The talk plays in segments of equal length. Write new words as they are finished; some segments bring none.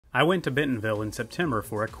I went to Bentonville in September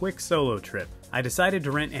for a quick solo trip. I decided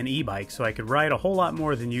to rent an e-bike so I could ride a whole lot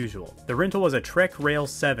more than usual. The rental was a Trek Rail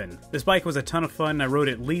 7. This bike was a ton of fun and I rode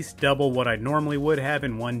at least double what I normally would have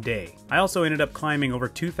in one day. I also ended up climbing over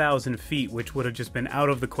 2,000 feet, which would have just been out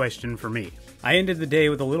of the question for me. I ended the day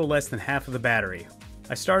with a little less than half of the battery.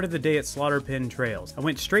 I started the day at Slaughter Pen Trails. I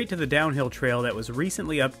went straight to the downhill trail that was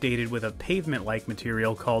recently updated with a pavement-like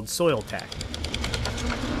material called soil tack.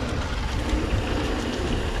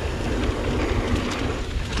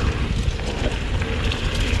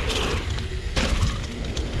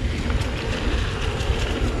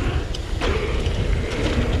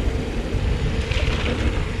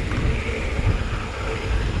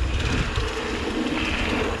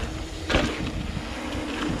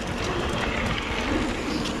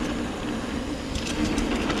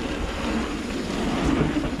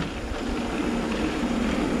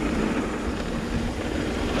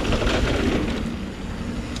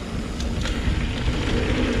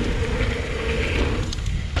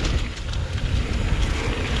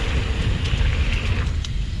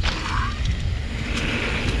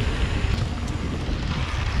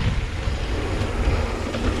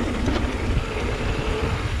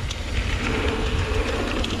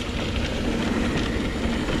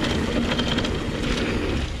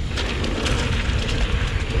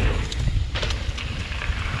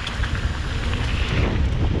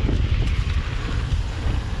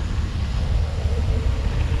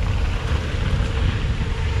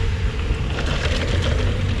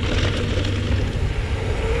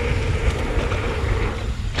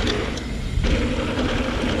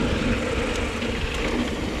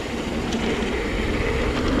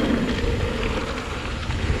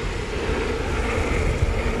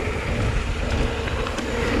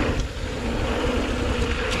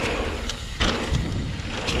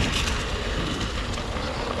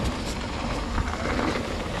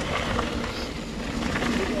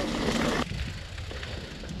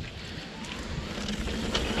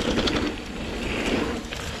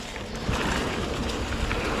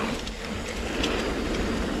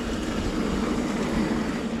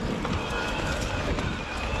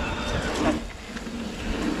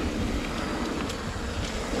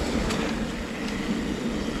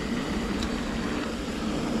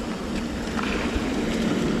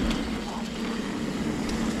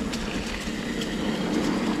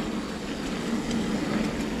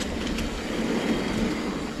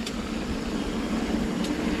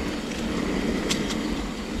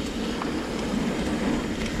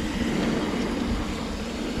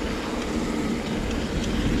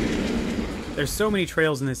 There's so many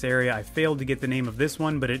trails in this area, I failed to get the name of this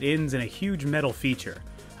one, but it ends in a huge metal feature.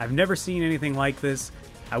 I've never seen anything like this.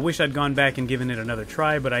 I wish I'd gone back and given it another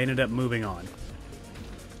try, but I ended up moving on.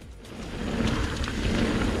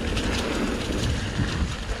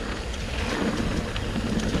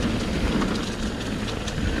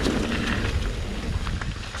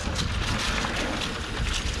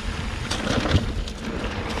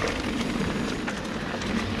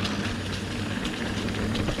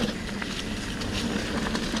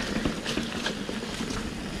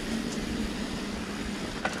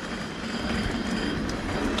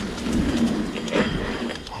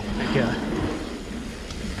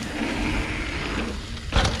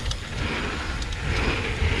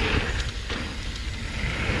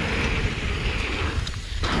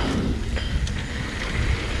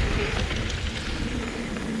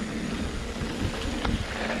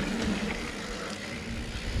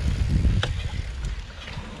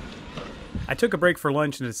 I took a break for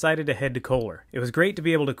lunch and decided to head to Kohler. It was great to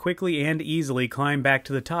be able to quickly and easily climb back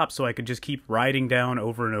to the top so I could just keep riding down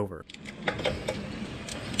over and over.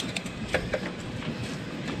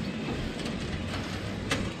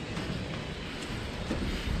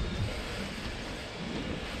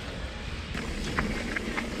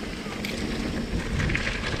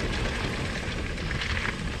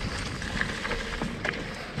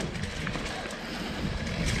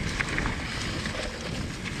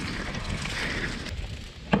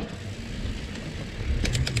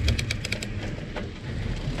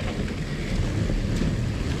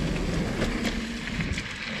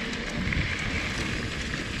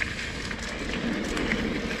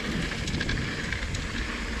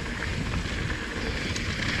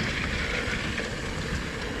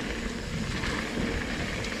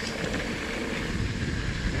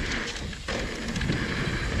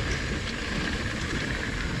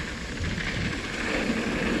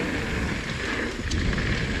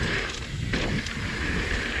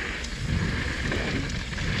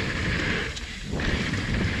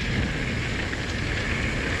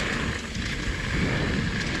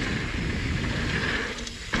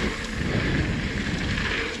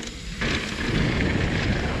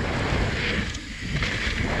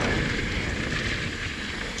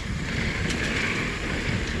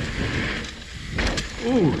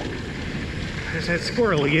 that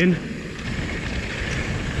squirrel again.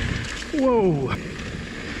 Whoa.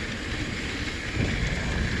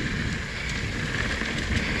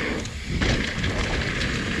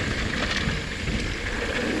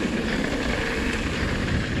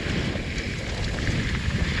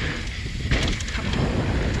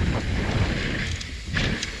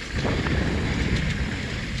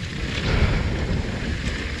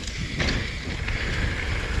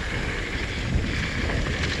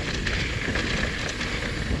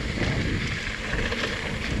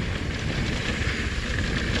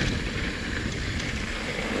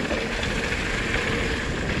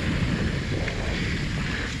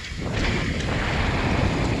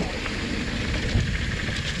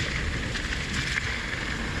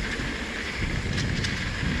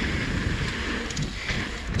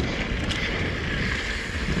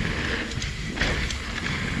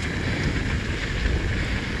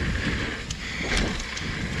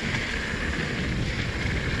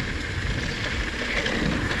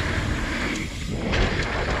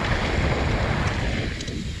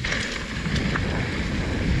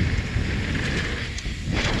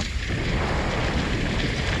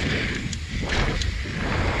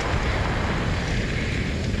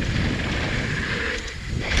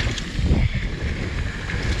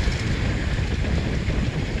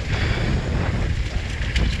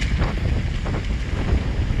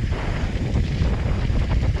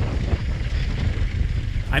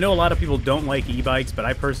 I know a lot of people don't like e-bikes, but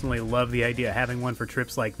I personally love the idea of having one for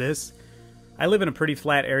trips like this. I live in a pretty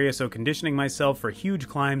flat area, so conditioning myself for huge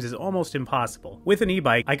climbs is almost impossible. With an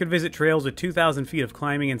e-bike, I could visit trails with 2,000 feet of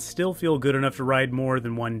climbing and still feel good enough to ride more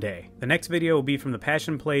than one day. The next video will be from the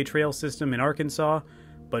Passion Play Trail System in Arkansas,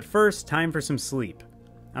 but first, time for some sleep.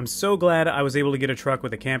 I'm so glad I was able to get a truck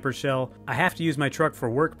with a camper shell. I have to use my truck for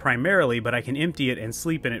work primarily, but I can empty it and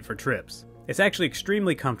sleep in it for trips. It's actually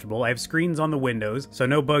extremely comfortable. I have screens on the windows, so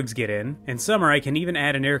no bugs get in. In summer, I can even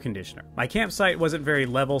add an air conditioner. My campsite wasn't very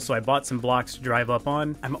level, so I bought some blocks to drive up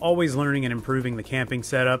on. I'm always learning and improving the camping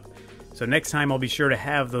setup, so next time I'll be sure to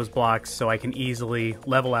have those blocks so I can easily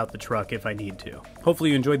level out the truck if I need to. Hopefully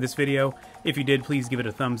you enjoyed this video. If you did, please give it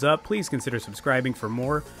a thumbs up. Please consider subscribing for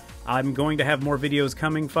more. I'm going to have more videos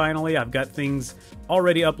coming finally. I've got things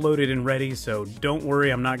already uploaded and ready, so don't worry,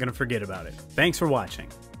 I'm not going to forget about it. Thanks for watching.